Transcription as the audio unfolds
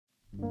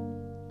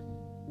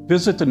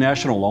Visit the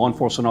National Law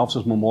Enforcement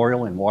Officers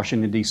Memorial in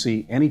Washington,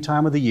 D.C. any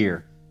time of the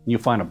year, and you'll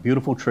find a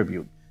beautiful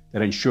tribute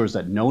that ensures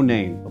that no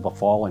name of a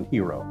fallen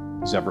hero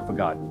is ever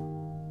forgotten.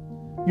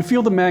 You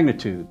feel the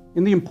magnitude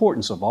and the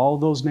importance of all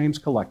of those names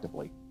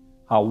collectively,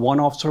 how one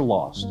officer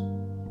lost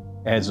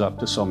adds up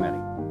to so many.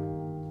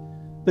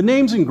 The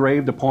names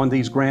engraved upon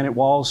these granite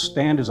walls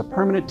stand as a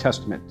permanent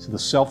testament to the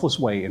selfless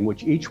way in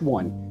which each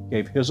one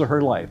gave his or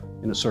her life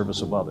in the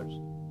service of others.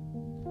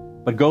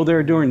 But go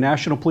there during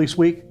National Police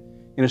Week,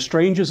 and as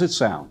strange as it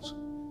sounds,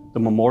 the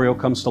memorial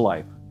comes to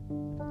life.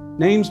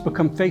 Names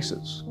become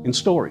faces and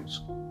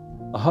stories.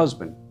 A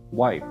husband,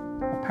 wife,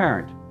 a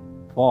parent,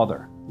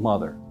 father,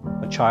 mother,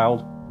 a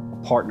child,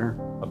 a partner,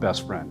 a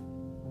best friend.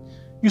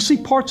 You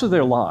see parts of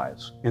their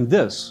lives, and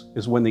this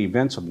is when the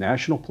events of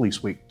National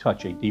Police Week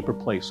touch a deeper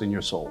place in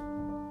your soul.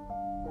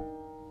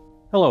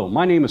 Hello,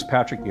 my name is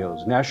Patrick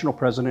Yos, National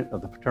President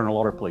of the Fraternal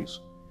Order of Police.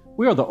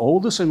 We are the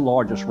oldest and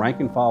largest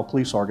rank-and-file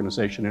police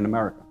organization in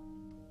America.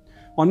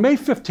 On May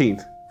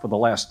 15th, for the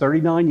last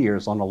 39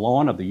 years on the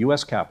lawn of the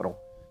U.S. Capitol,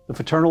 the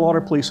Fraternal Order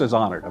of Police has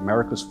honored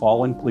America's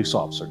fallen police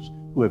officers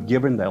who have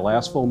given their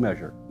last full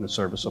measure in the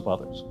service of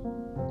others.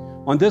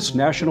 On this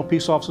National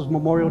Peace Officers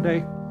Memorial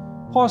Day,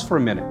 pause for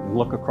a minute and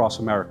look across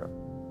America.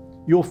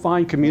 You will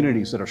find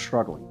communities that are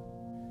struggling.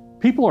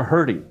 People are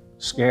hurting,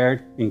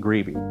 scared, and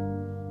grieving.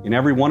 In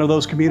every one of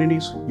those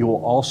communities, you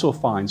will also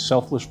find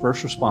selfless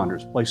first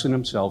responders placing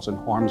themselves in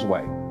harm's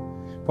way,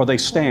 for they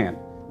stand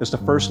as the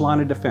first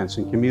line of defense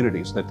in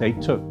communities that they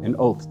took an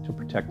oath to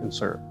protect and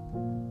serve.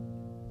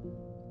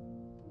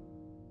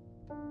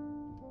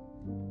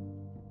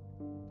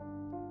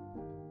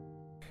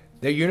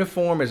 Their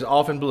uniform is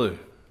often blue,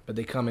 but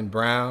they come in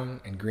brown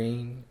and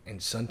green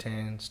and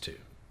suntans too.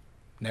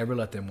 Never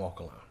let them walk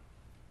alone.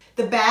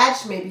 The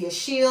badge may be a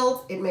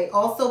shield, it may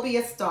also be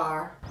a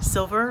star.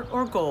 Silver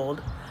or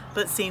gold,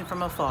 but seen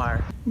from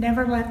afar.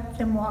 Never let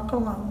them walk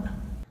alone.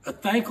 A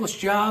thankless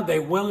job they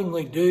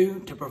willingly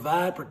do to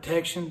provide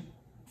protection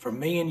for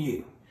me and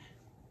you,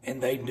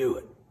 and they do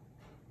it.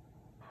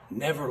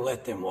 Never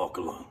let them walk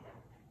alone.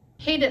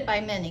 Hated by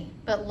many,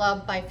 but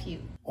loved by few.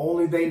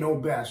 Only they know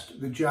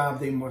best the job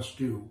they must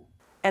do.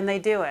 And they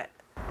do it.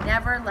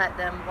 Never let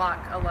them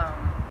walk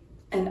alone.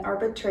 An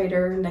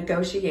arbitrator,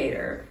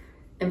 negotiator,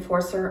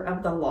 enforcer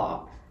of the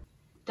law.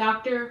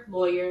 Doctor,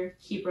 lawyer,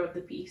 keeper of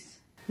the peace.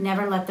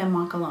 Never let them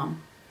walk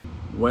alone.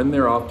 When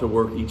they're off to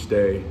work each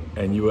day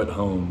and you at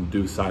home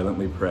do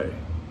silently pray.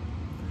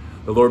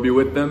 The Lord be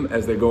with them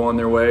as they go on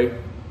their way.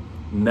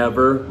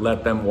 Never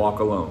let them walk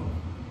alone.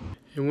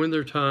 And when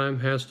their time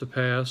has to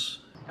pass,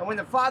 and when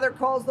the Father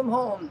calls them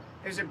home,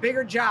 there's a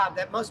bigger job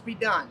that must be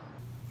done.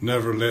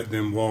 Never let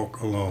them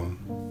walk alone.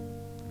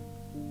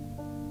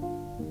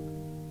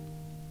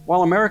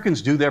 While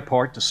Americans do their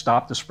part to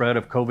stop the spread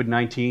of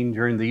COVID-19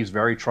 during these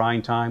very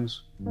trying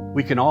times,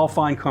 we can all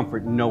find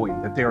comfort in knowing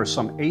that there are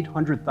some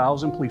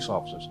 800,000 police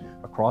officers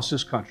across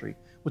this country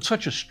with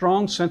such a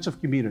strong sense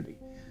of community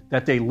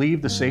that they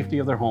leave the safety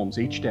of their homes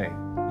each day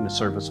in the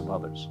service of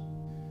others.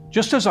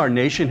 Just as our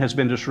nation has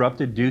been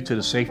disrupted due to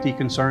the safety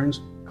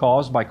concerns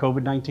caused by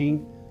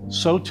COVID-19,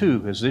 so too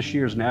has this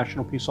year's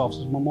National Peace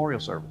Officers Memorial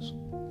Service.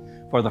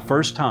 For the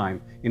first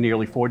time in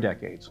nearly 4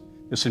 decades,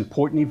 this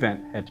important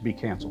event had to be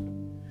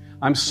canceled.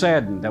 I'm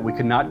saddened that we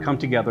could not come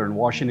together in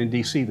Washington,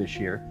 D.C. this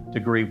year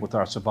to grieve with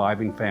our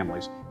surviving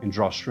families and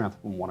draw strength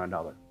from one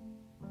another.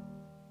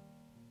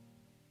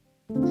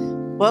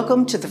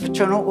 Welcome to the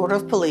Fraternal Order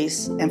of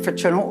Police and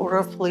Fraternal Order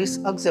of Police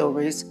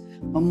Auxiliaries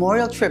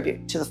Memorial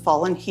Tribute to the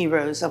Fallen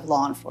Heroes of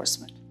Law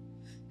Enforcement.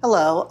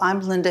 Hello, I'm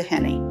Linda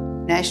Henney,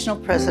 National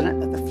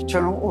President of the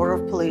Fraternal Order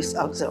of Police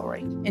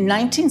Auxiliary. In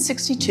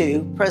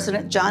 1962,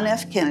 President John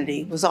F.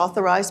 Kennedy was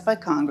authorized by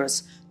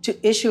Congress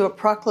to issue a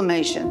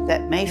proclamation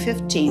that May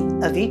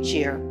 15th of each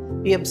year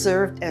be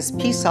observed as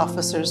Peace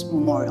Officers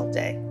Memorial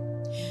Day.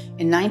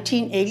 In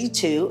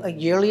 1982, a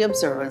yearly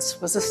observance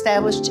was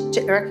established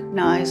to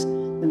recognize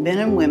the men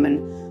and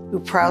women who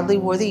proudly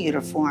wore the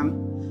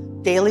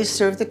uniform, daily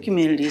served the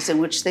communities in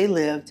which they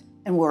lived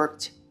and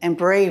worked, and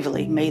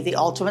bravely made the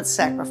ultimate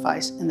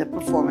sacrifice in the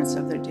performance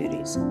of their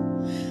duties.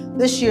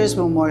 This year's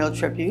Memorial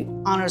Tribute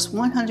honors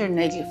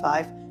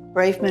 185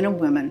 brave men and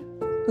women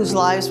whose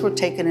lives were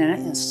taken in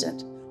an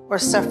instant or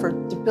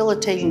suffered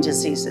debilitating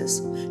diseases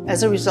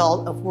as a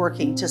result of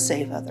working to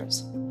save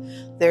others.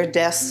 Their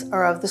deaths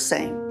are of the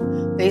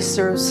same. They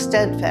serve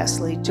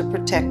steadfastly to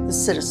protect the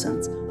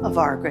citizens of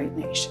our great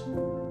nation.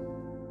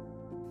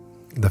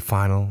 The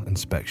final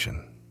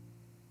inspection.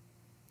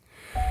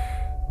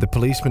 The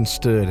policeman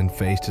stood and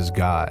faced his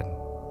God,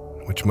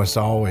 which must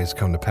always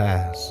come to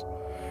pass.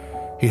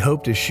 He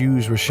hoped his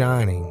shoes were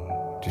shining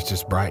just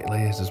as brightly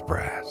as his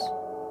brass.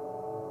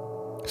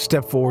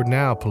 Step forward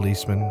now,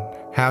 policeman.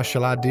 How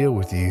shall I deal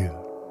with you?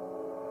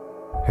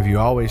 Have you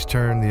always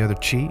turned the other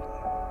cheek?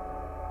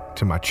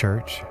 To my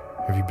church,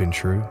 have you been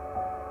true?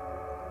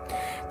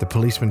 The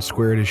policeman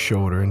squared his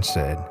shoulder and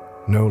said,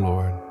 "No,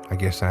 Lord, I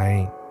guess I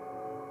ain't.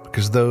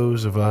 Because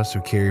those of us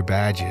who carry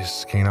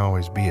badges can't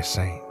always be a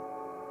saint.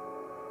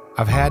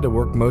 I've had to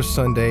work most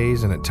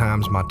Sundays, and at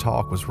times my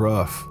talk was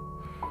rough.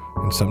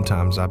 and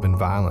sometimes I've been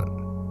violent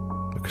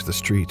because the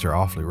streets are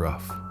awfully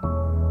rough.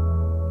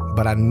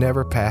 But I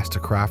never passed a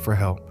cry for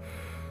help,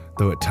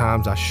 though at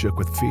times I shook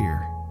with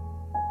fear.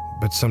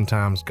 But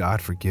sometimes,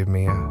 God forgive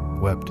me, I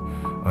wept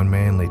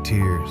unmanly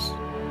tears.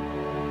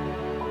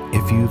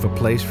 If you've a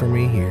place for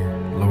me here,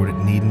 Lord, it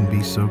needn't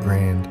be so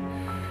grand.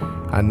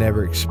 I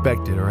never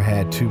expected or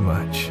had too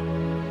much.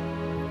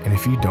 And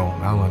if you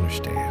don't, I'll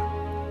understand.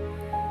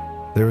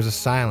 There was a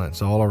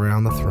silence all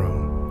around the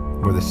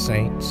throne where the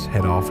saints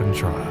had often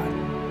trod,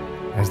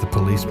 as the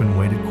policeman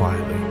waited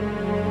quietly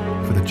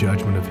for the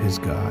judgment of his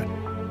God.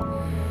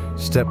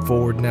 Step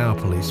forward now,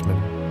 policeman.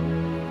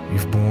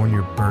 You've borne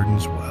your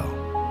burdens well.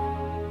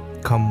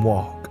 Come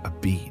walk a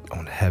beat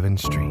on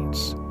heaven's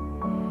streets.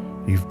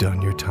 You've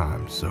done your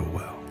time so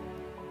well.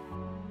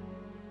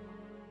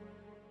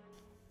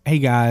 Hey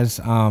guys,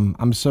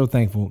 I'm so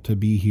thankful to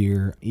be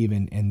here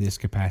even in this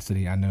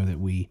capacity. I know that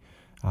we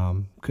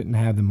couldn't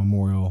have the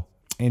memorial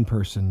in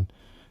person,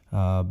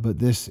 but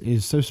this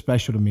is so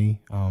special to me.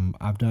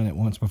 I've done it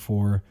once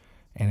before,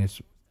 and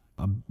it's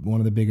one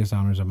of the biggest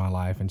honors of my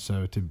life. And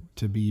so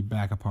to be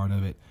back a part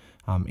of it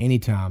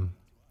anytime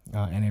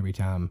and every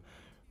time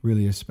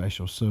really is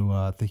special.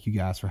 So thank you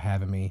guys for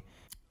having me.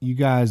 You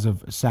guys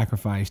have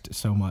sacrificed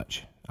so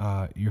much,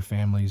 your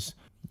families,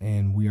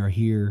 and we are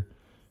here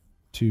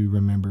to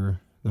remember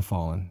the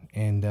fallen.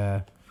 And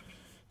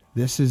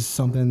this is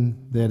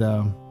something that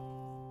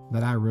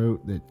that I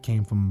wrote that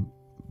came from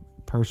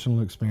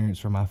personal experience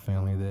from my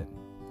family that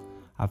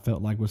I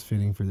felt like was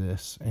fitting for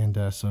this. And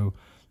so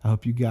I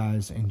hope you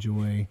guys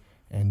enjoy,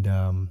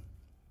 and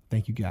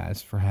thank you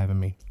guys for having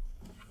me.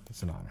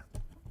 It's an honor.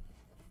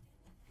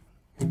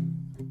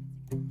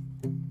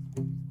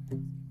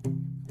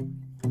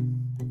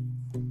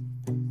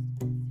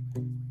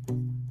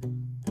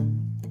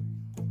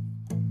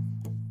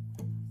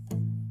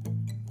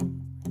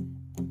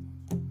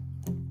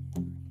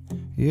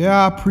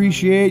 Yeah, I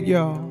appreciate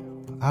y'all,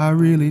 I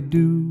really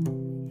do.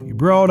 You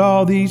brought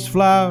all these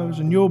flowers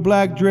and your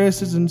black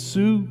dresses and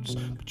suits,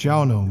 but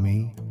y'all know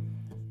me,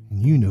 and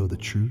you know the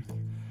truth.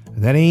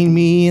 That ain't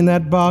me in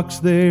that box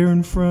there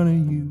in front of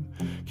you.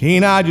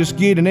 Can't I just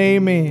get an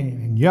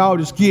amen and y'all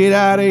just get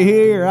out of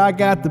here? I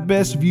got the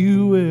best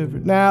view ever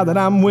now that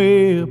I'm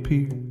way up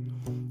here,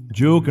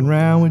 joking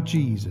around with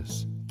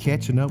Jesus,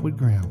 catching up with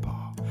Grandpa.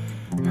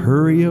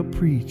 Hurry up,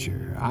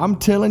 preacher, I'm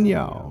telling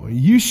y'all,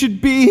 you should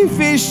be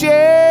fishing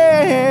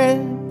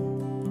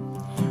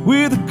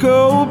with a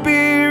cold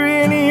beer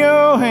in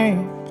your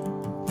hand.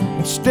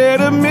 Instead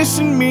of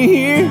missing me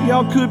here,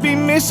 y'all could be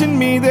missing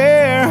me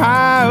there,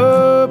 high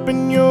up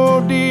in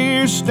your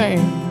deer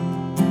stand.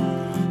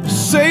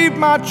 Save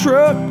my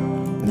truck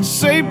and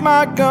save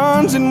my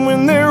guns, and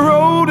when they're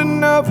old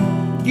enough,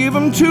 give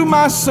them to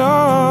my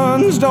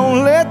sons.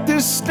 Don't let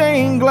this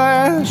stained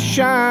glass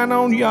shine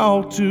on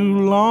y'all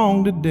too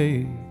long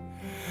today.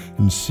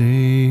 And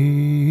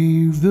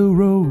save the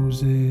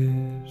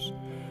roses,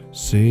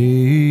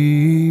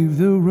 save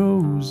the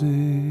roses,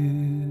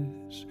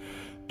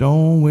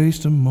 don't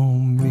waste them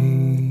on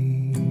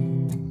me.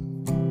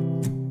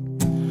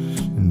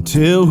 And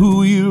tell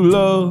who you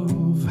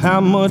love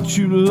how much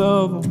you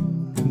love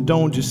them, and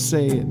don't just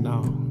say it,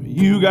 no.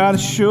 You gotta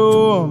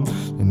show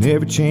them, and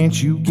every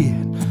chance you get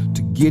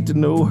to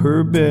know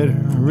her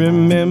better.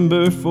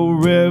 Remember,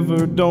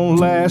 forever don't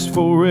last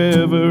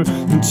forever.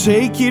 And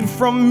take it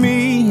from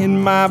me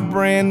and my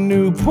brand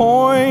new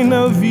point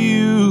of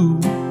view.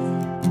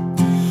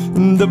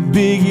 And the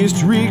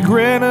biggest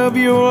regret of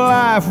your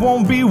life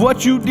won't be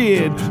what you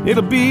did,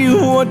 it'll be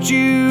what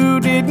you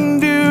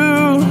didn't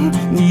do.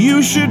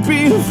 You should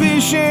be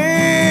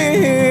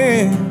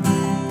fishing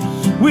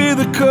with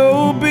a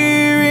cold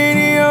beer in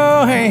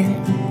your hand.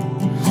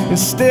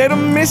 Instead of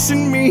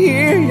missing me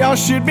here, y'all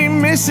should be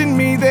missing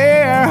me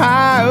there,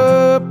 high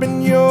up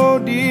in your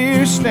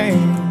deer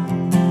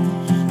stand.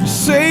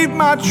 Save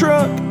my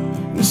truck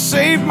and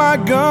save my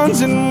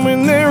guns, and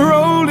when they're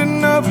old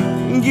enough,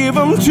 give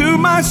them to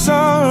my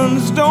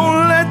sons.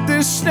 Don't let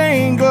this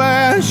stained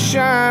glass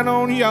shine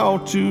on y'all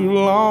too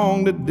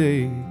long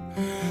today.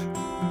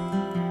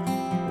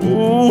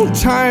 Oh,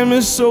 time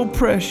is so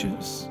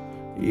precious,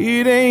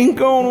 it ain't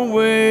gonna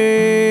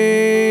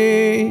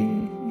wait.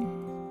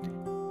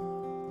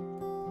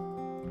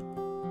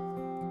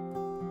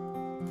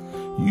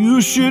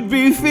 You should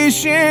be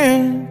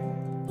fishing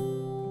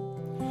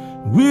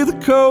with a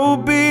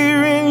cold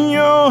beer in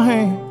your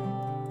hand.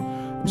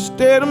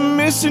 Instead of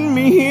missing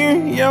me here,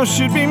 y'all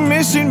should be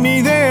missing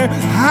me there,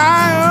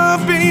 high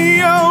up in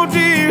your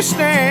deer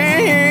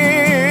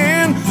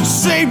stand.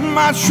 Save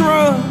my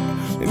truck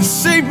and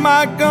save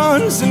my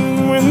guns,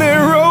 and when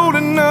they're old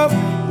enough,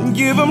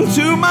 give them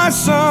to my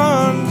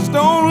sons.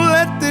 Don't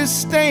let this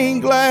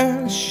stained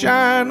glass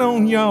shine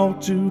on y'all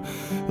too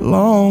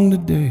long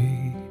today.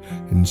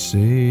 And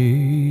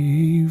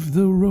save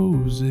the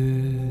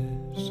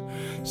roses,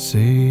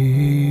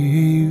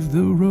 save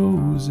the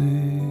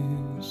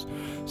roses,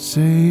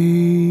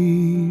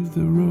 save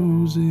the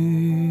roses,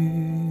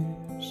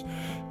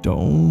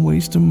 don't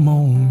waste them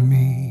on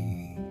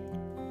me.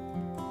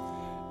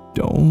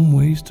 Don't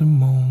waste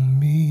them on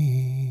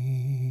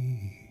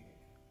me.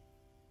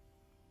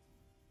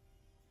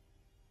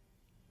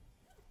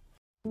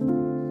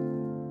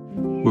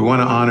 We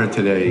want to honor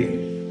today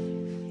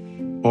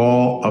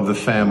all of the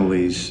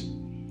families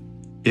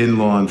in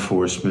law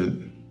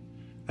enforcement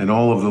and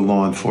all of the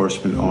law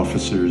enforcement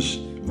officers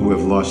who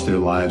have lost their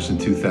lives in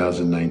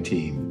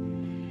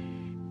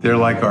 2019. They're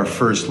like our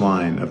first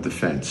line of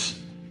defense.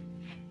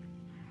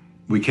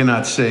 We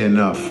cannot say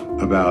enough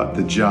about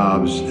the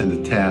jobs and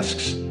the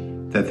tasks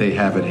that they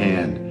have at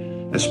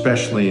hand,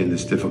 especially in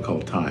this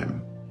difficult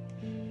time.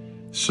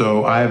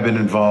 So I have been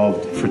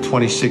involved for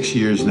 26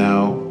 years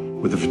now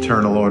with the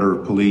Fraternal Order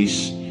of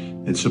Police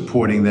and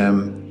supporting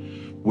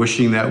them,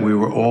 wishing that we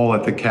were all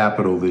at the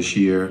Capitol this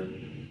year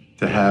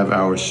to have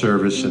our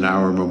service and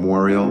our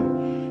memorial,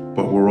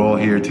 but we're all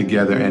here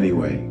together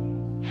anyway.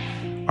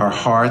 Our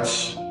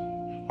hearts,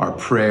 our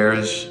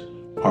prayers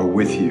are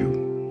with you.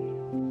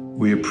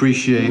 We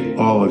appreciate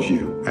all of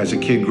you. As a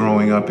kid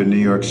growing up in New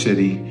York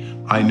City,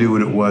 I knew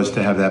what it was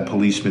to have that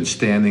policeman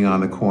standing on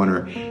the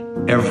corner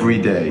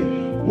every day,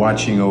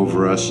 watching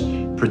over us,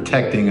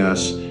 protecting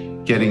us,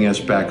 getting us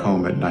back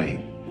home at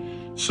night.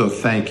 So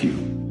thank you.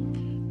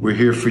 We're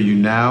here for you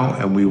now,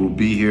 and we will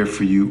be here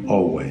for you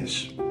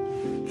always.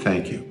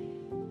 Thank you.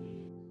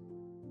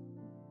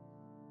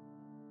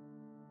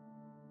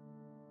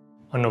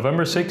 On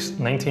November 6,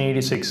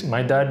 1986,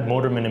 my dad,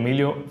 Motorman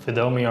Emilio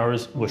Fidel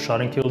Miyares, was shot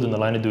and killed in the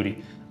line of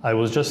duty. I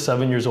was just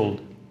 7 years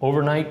old.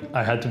 Overnight,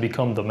 I had to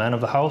become the man of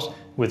the house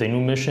with a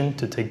new mission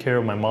to take care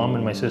of my mom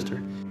and my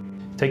sister.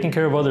 Taking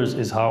care of others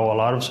is how a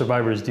lot of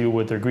survivors deal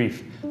with their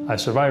grief.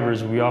 As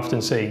survivors, we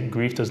often say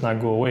grief does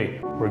not go away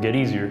or get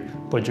easier,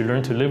 but you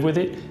learn to live with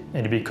it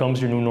and it becomes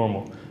your new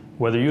normal.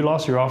 Whether you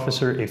lost your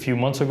officer a few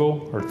months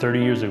ago or 30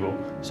 years ago,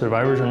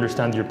 survivors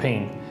understand your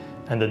pain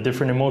and the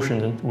different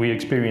emotions we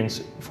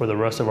experience for the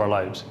rest of our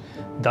lives.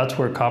 That's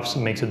where COPS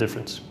makes a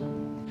difference.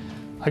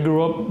 I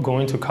grew up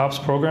going to COPS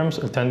programs,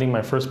 attending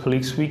my first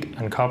Police Week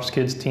and COPS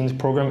Kids Teens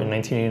program in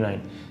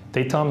 1989.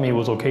 They taught me it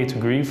was okay to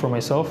grieve for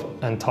myself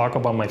and talk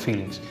about my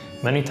feelings.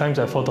 Many times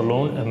I felt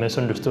alone and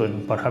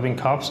misunderstood, but having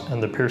COPS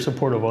and the peer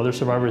support of other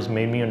survivors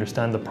made me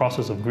understand the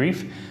process of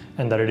grief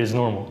and that it is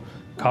normal.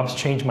 COPS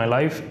changed my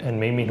life and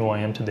made me who I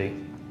am today.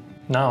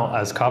 Now,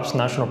 as COPS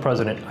National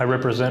President, I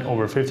represent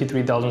over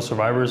 53,000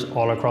 survivors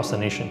all across the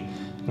nation.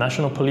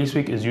 National Police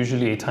Week is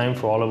usually a time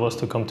for all of us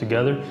to come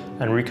together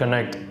and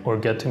reconnect or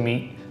get to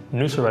meet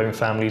new surviving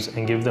families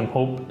and give them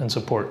hope and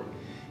support.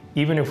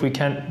 Even if we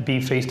can't be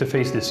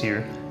face-to-face this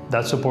year,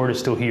 that support is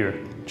still here.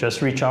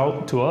 Just reach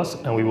out to us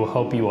and we will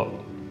help you up.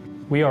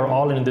 We are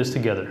all in this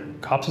together.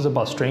 COPS is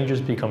about strangers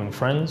becoming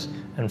friends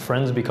and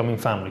friends becoming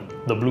family,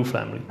 the Blue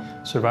family.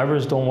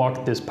 Survivors don't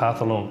walk this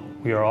path alone.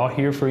 We are all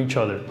here for each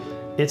other.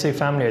 It's a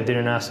family I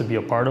didn't ask to be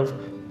a part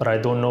of, but I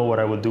don't know what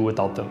I would do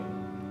without them.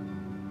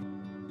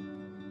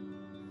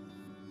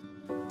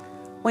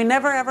 We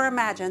never ever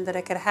imagined that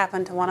it could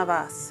happen to one of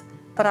us.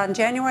 But on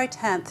January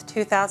 10th,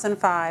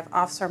 2005,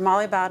 Officer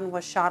Molly Bowden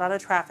was shot at a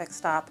traffic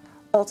stop,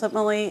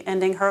 ultimately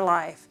ending her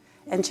life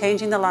and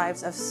changing the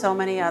lives of so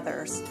many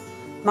others.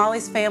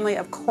 Molly's family,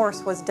 of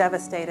course, was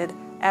devastated,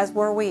 as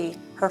were we,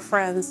 her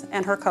friends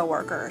and her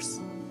coworkers.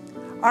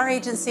 Our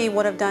agency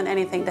would have done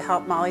anything to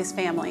help Molly's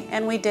family,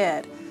 and we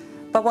did.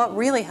 But what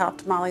really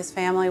helped Molly's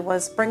family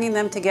was bringing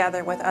them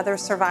together with other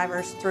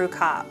survivors through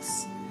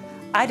COPS.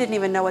 I didn't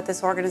even know what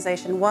this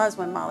organization was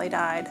when Molly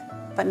died,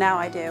 but now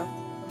I do.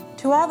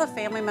 To all the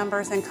family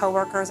members and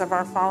coworkers of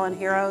our fallen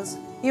heroes,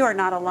 you are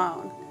not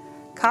alone.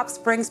 COPS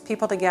brings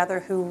people together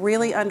who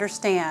really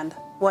understand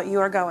what you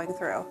are going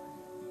through.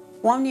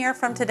 1 year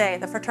from today,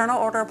 the Fraternal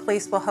Order of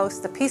Police will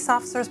host the Peace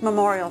Officers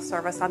Memorial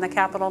Service on the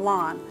Capitol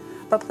lawn.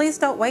 But please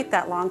don't wait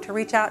that long to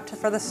reach out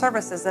for the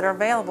services that are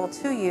available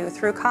to you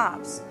through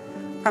COPS.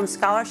 From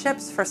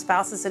scholarships for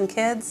spouses and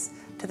kids,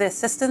 to the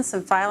assistance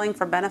in filing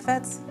for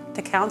benefits,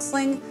 to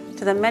counseling,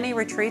 to the many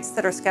retreats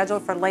that are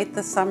scheduled for late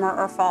this summer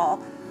or fall,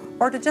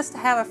 or to just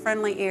have a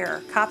friendly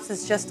ear, COPS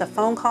is just a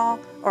phone call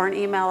or an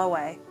email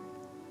away.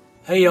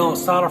 Hey y'all,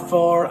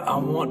 Salafar, I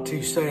want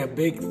to say a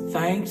big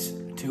thanks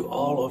to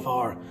all of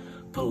our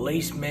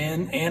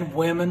policemen and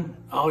women,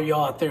 all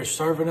y'all out there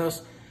serving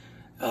us.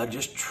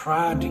 Just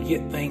trying to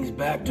get things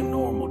back to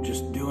normal,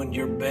 just doing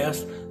your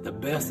best, the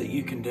best that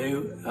you can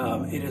do.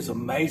 It is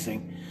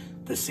amazing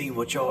to see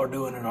what y'all are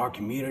doing in our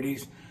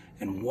communities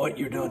and what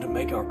you're doing to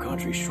make our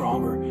country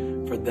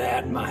stronger. For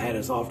that, my hat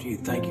is off to you.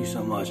 Thank you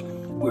so much.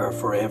 We are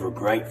forever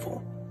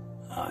grateful.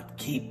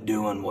 Keep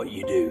doing what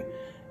you do.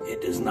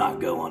 It does not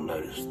go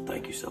unnoticed.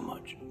 Thank you so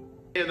much.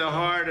 In the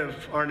heart of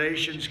our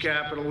nation's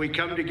capital, we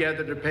come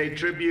together to pay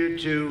tribute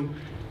to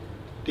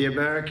the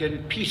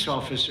American peace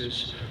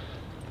officers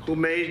who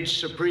made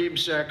supreme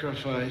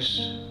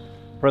sacrifice.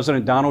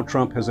 President Donald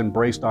Trump has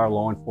embraced our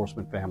law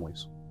enforcement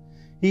families.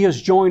 He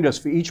has joined us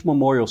for each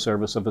memorial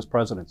service of his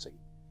presidency.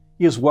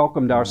 He has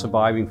welcomed our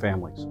surviving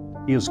families.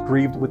 He has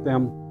grieved with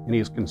them, and he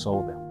has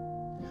consoled them.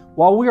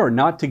 While we are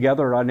not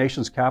together at our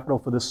nation's capital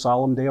for this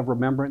solemn day of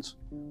remembrance,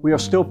 we are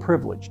still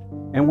privileged,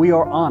 and we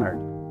are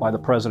honored by the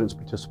President's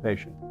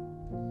participation.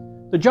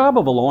 The job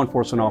of a law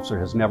enforcement officer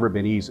has never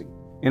been easy,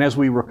 and as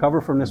we recover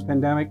from this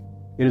pandemic,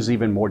 it is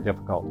even more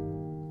difficult.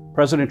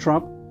 President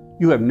Trump,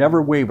 you have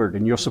never wavered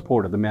in your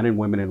support of the men and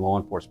women in law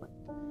enforcement.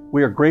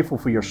 We are grateful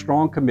for your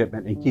strong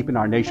commitment in keeping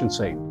our nation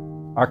safe,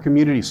 our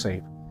communities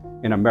safe,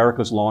 and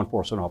America's law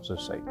enforcement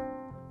officers safe.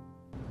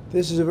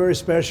 This is a very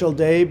special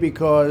day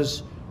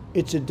because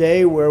it's a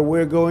day where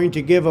we're going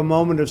to give a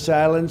moment of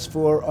silence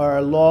for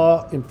our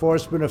law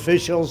enforcement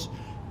officials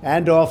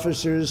and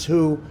officers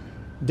who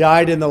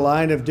died in the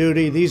line of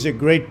duty. These are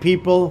great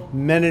people,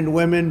 men and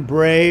women,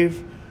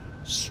 brave,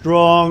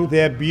 strong.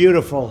 They're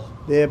beautiful.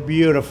 They're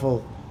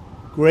beautiful.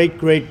 Great,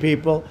 great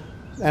people.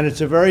 And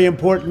it's a very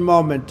important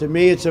moment. To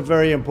me, it's a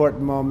very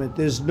important moment.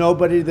 There's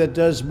nobody that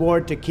does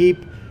more to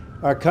keep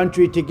our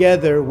country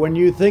together, when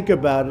you think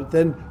about it,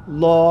 than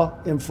law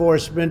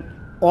enforcement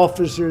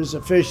officers,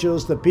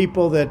 officials, the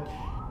people that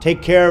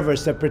take care of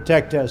us, that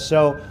protect us.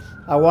 So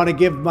I want to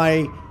give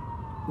my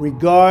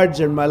regards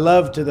and my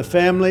love to the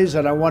families,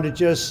 and I want to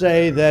just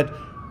say that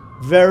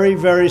very,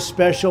 very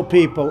special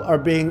people are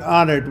being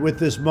honored with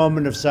this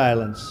moment of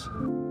silence.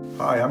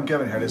 Hi, I'm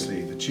Gavin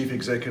Hattersley, the Chief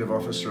Executive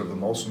Officer of the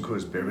Molson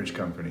Coors Beverage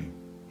Company.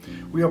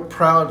 We are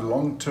proud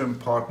long-term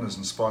partners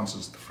and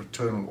sponsors of the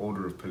Fraternal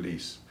Order of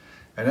Police.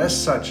 And as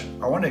such,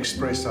 I want to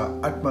express our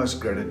utmost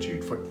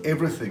gratitude for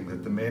everything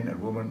that the men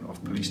and women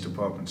of police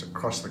departments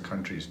across the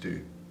countries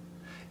do.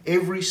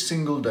 Every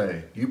single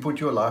day, you put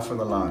your life on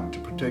the line to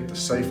protect the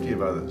safety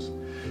of others.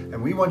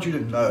 And we want you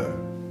to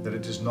know that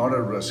it is not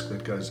a risk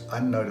that goes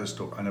unnoticed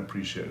or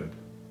unappreciated.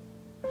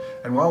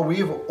 And while we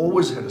have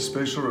always had a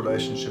special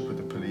relationship with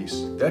the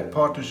police, that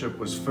partnership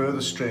was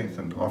further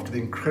strengthened after the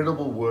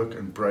incredible work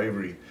and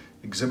bravery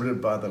exhibited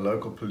by the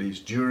local police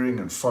during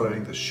and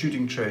following the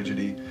shooting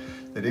tragedy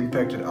that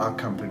impacted our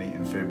company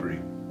in February.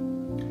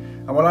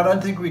 And while I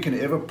don't think we can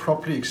ever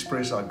properly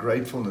express our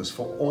gratefulness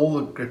for all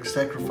the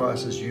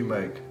sacrifices you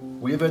make,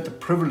 we have had the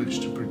privilege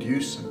to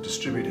produce and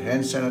distribute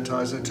hand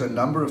sanitizer to a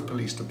number of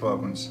police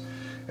departments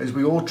as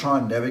we all try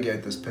and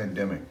navigate this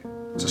pandemic.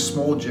 It's a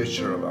small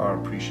gesture of our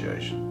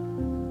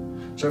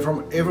appreciation. So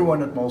from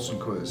everyone at Molson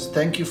Coors,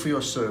 thank you for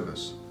your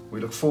service.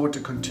 We look forward to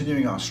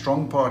continuing our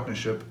strong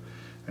partnership,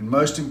 and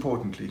most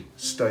importantly,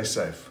 stay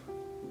safe.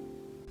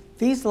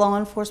 These law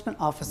enforcement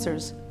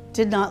officers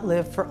did not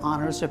live for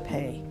honors or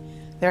pay.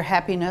 Their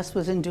happiness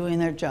was in doing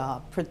their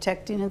job,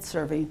 protecting and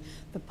serving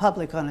the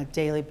public on a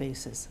daily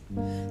basis.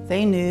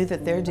 They knew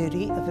that their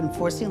duty of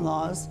enforcing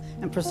laws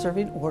and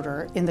preserving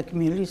order in the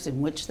communities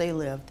in which they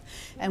lived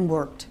and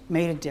worked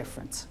made a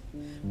difference.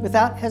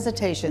 Without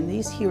hesitation,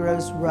 these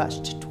heroes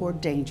rushed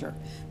toward danger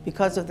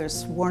because of their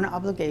sworn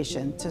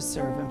obligation to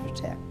serve and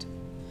protect.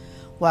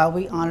 While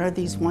we honor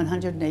these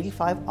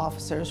 185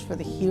 officers for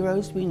the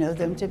heroes we know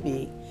them to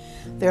be,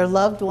 their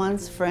loved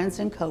ones, friends,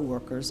 and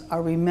co-workers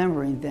are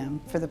remembering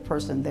them for the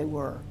person they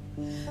were.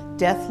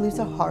 Death leaves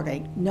a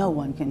heartache no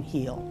one can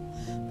heal,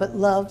 but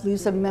love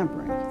leaves a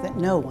memory that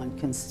no one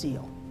can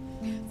steal.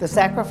 The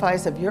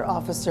sacrifice of your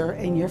officer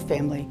and your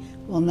family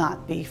will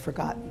not be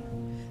forgotten.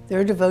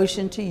 Their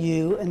devotion to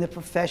you and the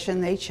profession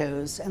they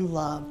chose and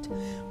loved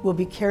will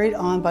be carried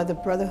on by the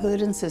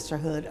brotherhood and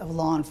sisterhood of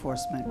law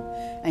enforcement,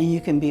 and you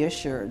can be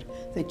assured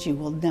that you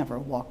will never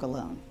walk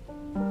alone.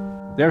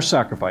 Their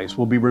sacrifice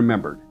will be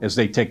remembered as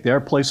they take their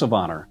place of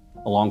honor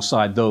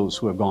alongside those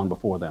who have gone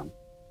before them.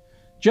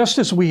 Just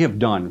as we have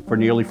done for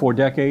nearly 4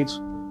 decades,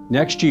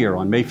 next year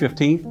on May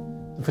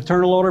 15th, the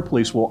Fraternal Order of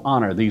Police will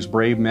honor these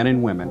brave men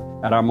and women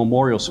at our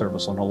memorial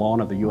service on the lawn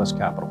of the U.S.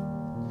 Capitol.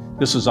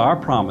 This is our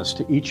promise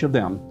to each of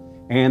them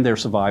and their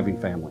surviving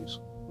families.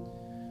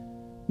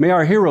 May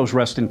our heroes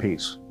rest in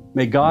peace.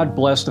 May God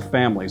bless the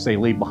families they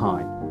leave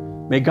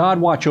behind. May God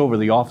watch over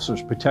the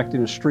officers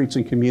protecting the streets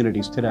and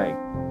communities today.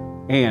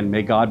 And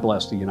may God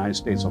bless the United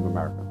States of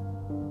America.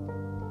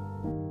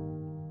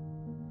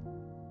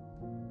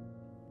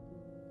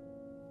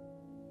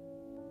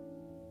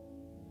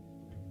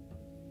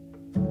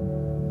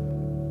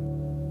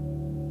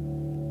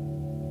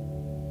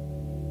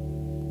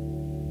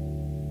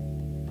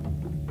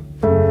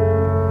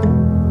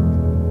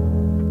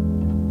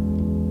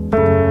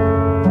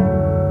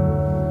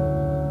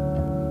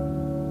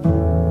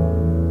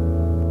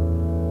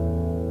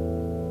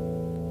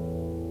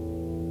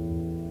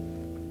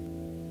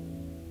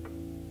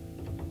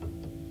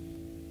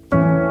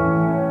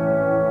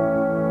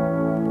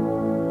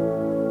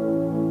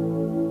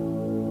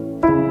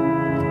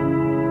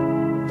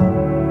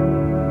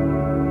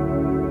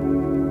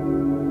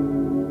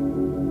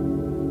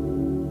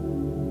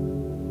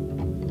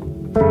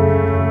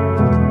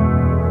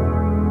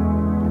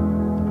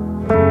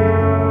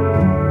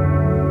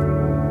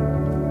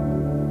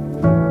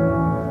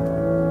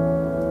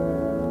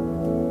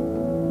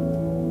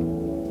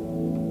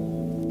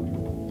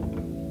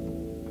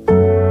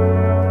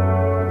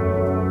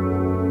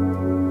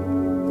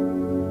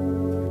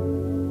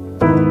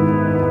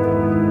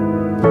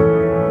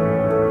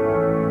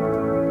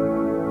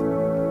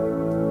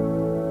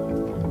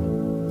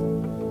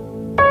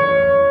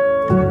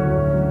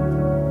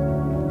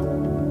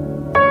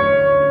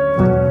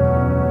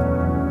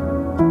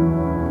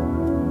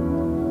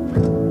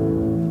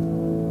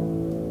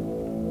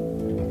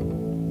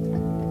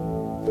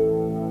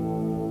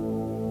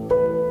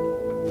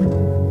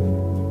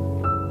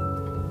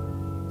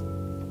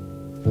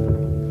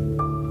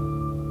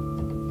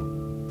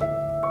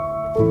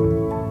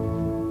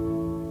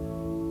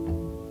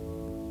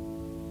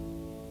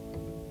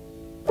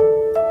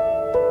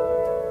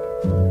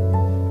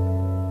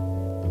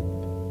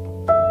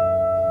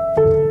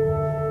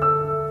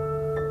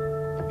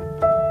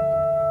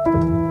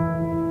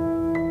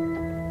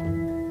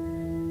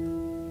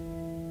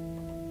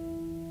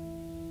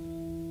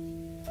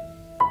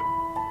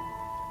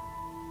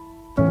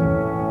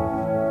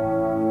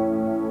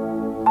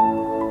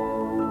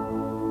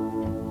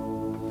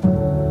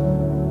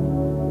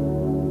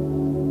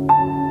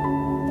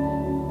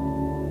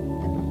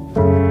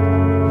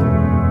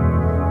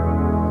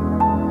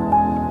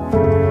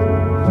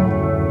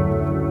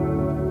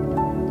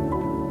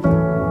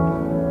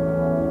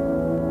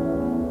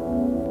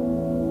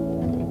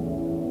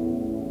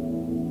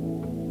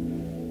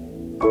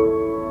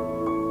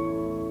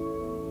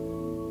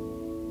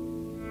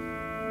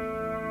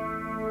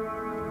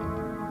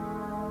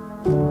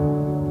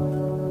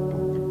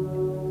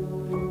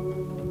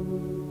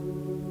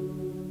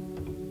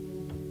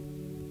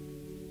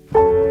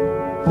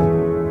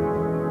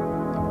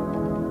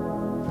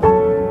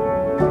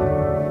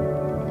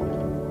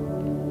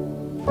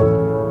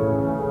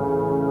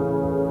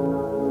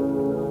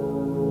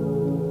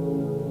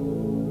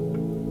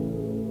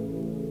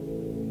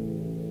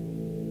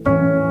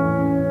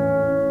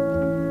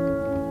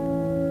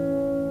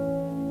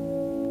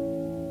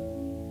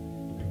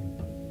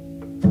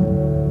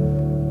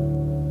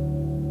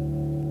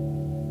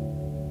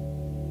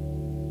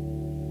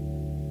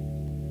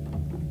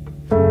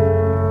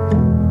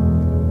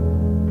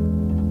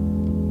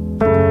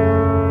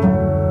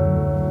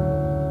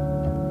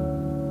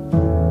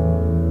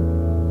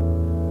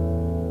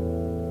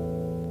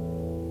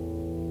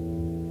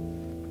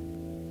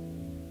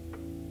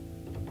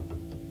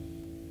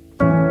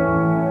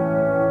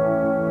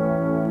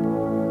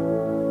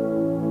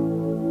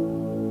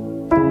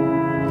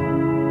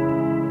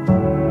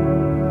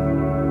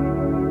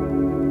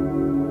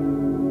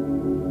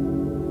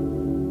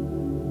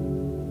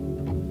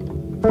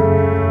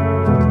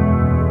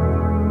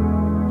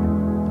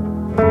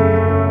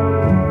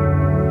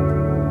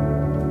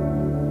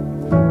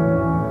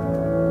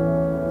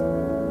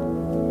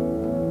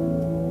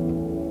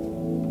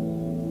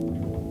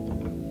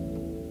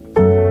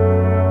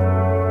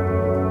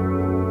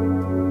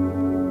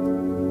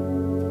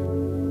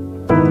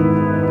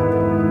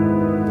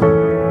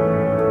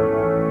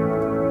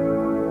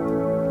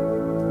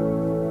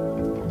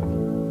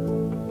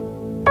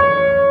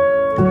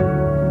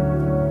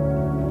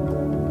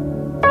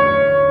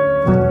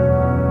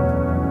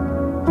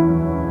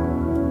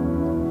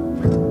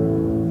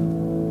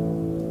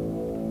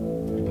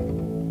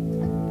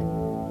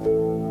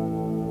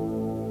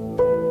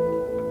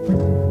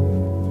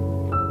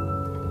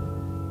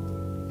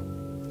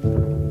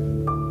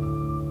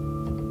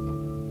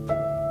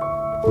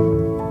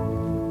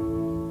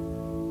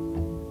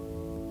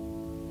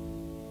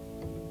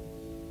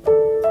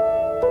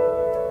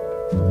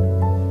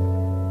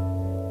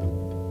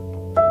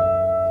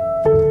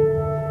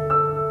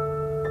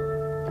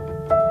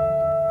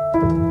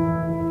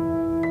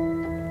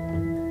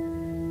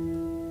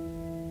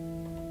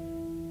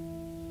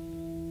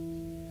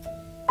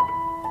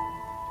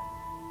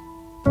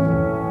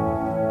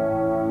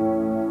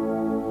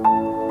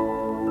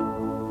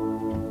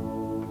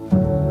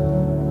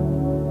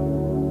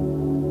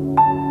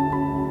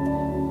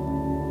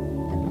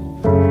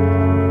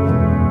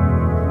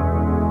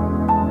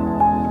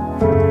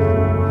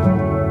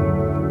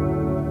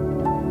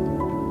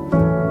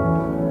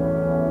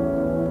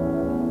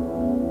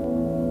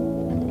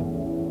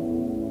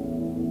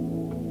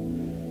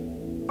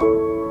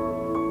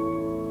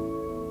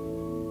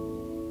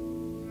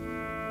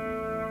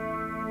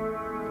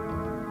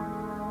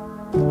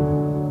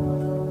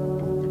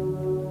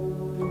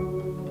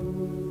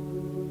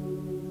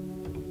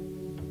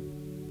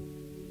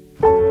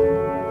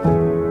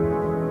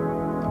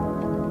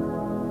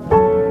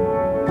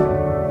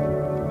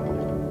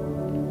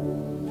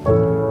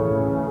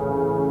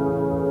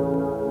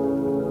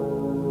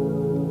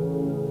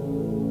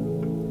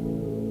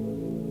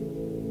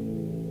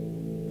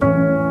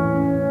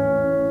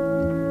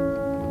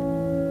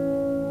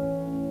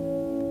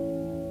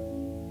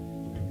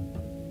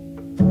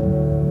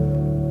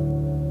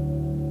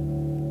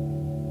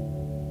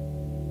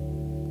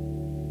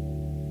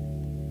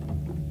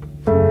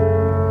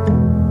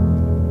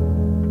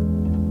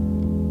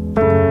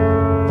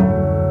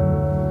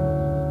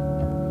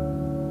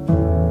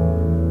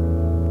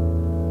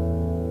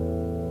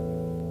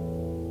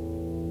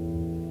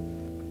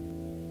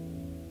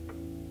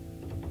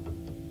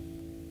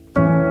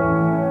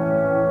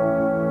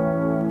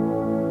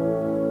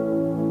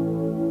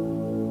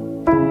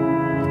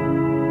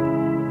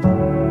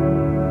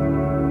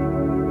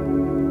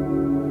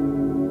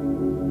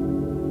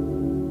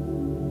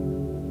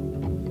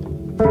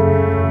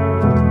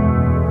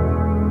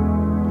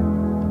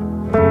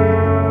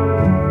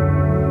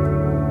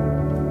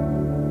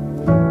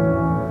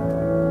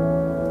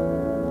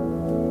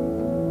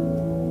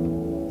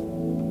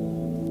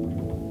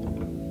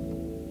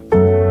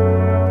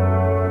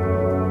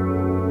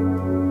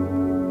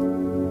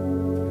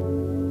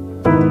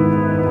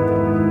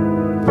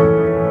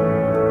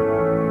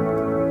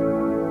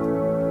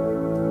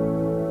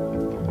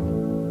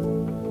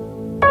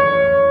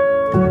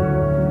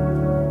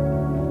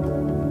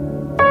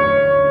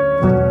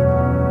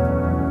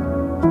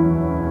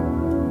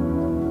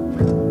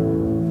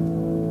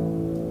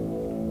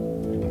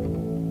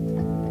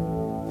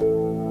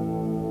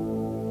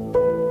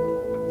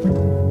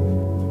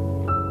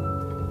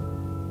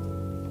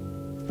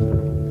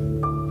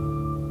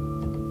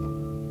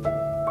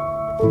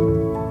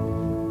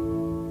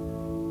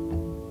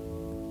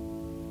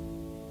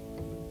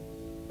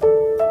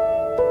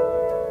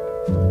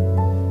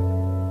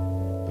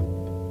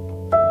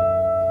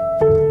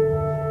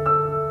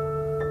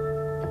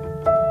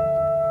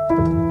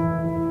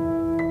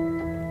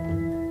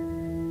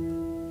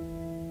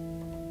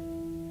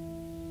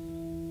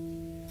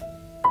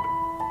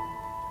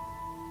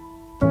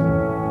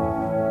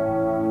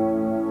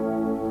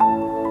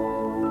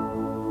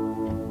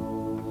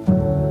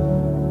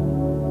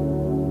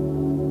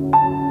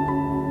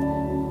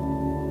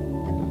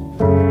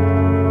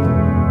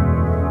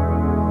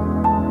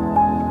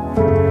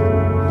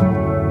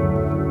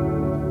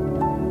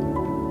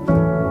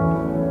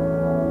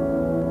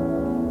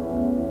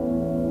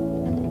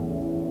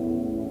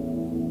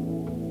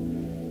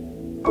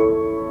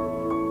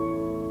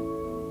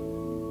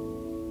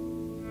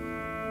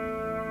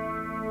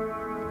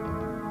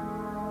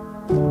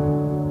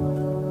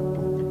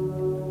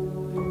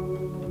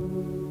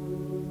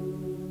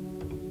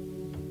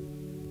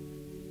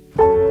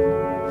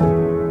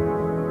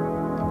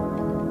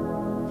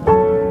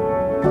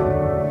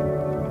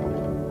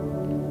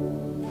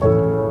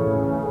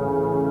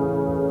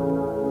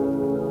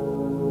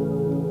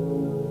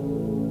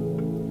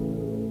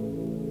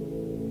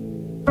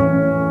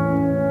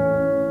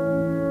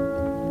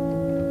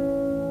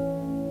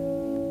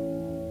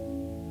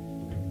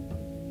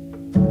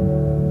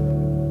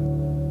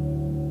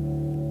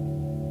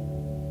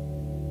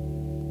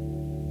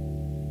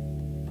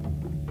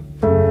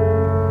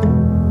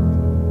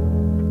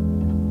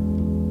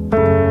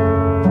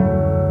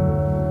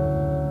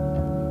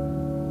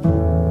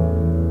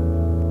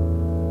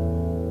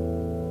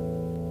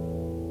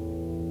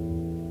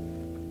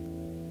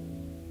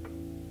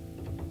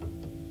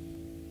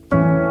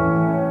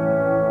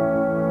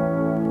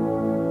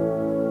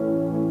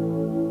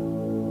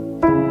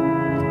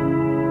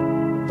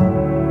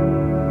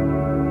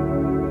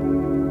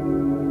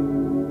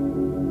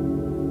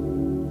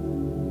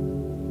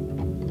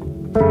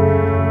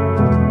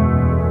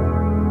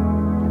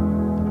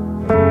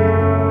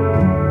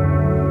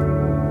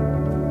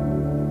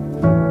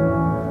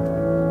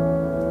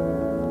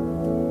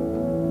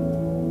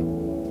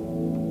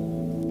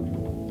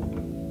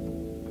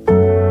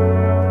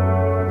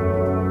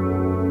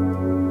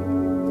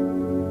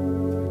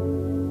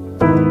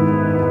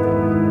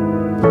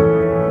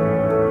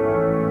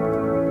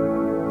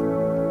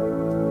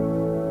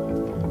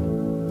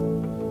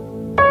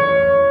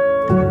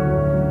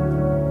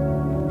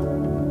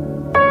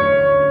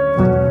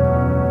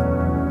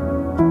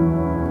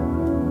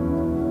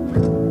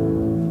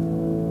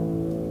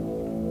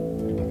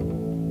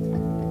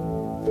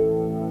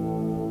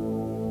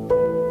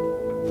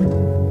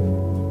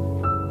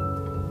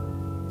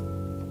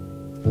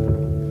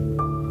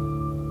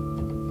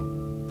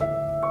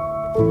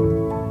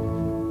 you.